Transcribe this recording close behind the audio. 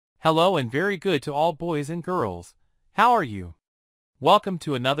Hello and very good to all boys and girls. How are you? Welcome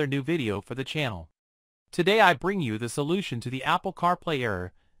to another new video for the channel. Today I bring you the solution to the Apple CarPlay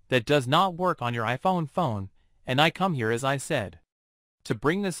error that does not work on your iPhone phone, and I come here as I said to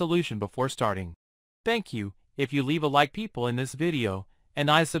bring the solution before starting. Thank you if you leave a like people in this video,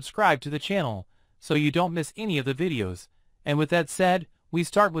 and I subscribe to the channel so you don't miss any of the videos. And with that said, we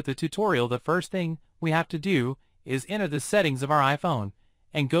start with the tutorial. The first thing we have to do is enter the settings of our iPhone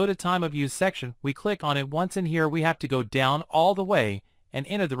and go to time of use section. We click on it once, and here we have to go down all the way and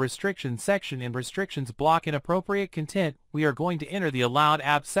enter the restrictions section. In restrictions, block inappropriate content. We are going to enter the allowed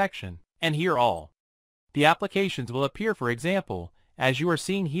apps section, and here all the applications will appear. For example, as you are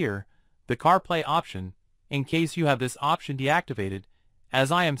seeing here, the CarPlay option. In case you have this option deactivated,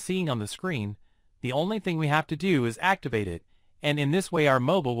 as I am seeing on the screen, the only thing we have to do is activate it, and in this way our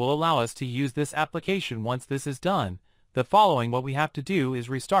mobile will allow us to use this application. Once this is done, the following what we have to do is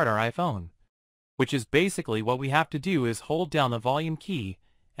restart our iPhone, which is basically what we have to do is hold down the volume key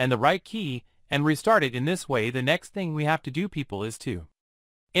and the right key and restart it in this way. The next thing we have to do, people, is to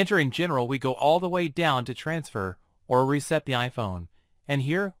enter in general. We go all the way down to transfer or reset the iPhone, and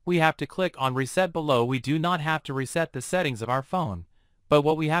here we have to click on reset below. We do not have to reset the settings of our phone, but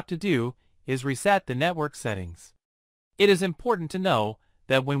what we have to do is reset the network settings. It is important to know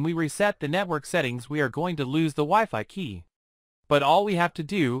that when we reset the network settings, we are going to lose the Wi-Fi key. But all we have to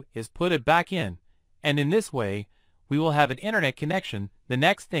do is put it back in, and in this way, we will have an internet connection. The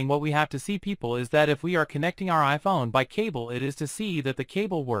next thing what we have to see, people, is that if we are connecting our iPhone by cable, it is to see that the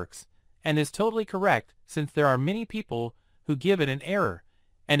cable works and is totally correct, since there are many people who give it an error,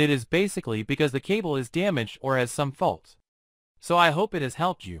 and it is basically because the cable is damaged or has some fault. So I hope it has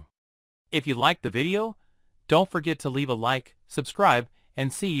helped you. If you liked the video, don't forget to leave a like, subscribe,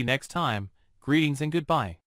 and see you next time. Greetings and goodbye.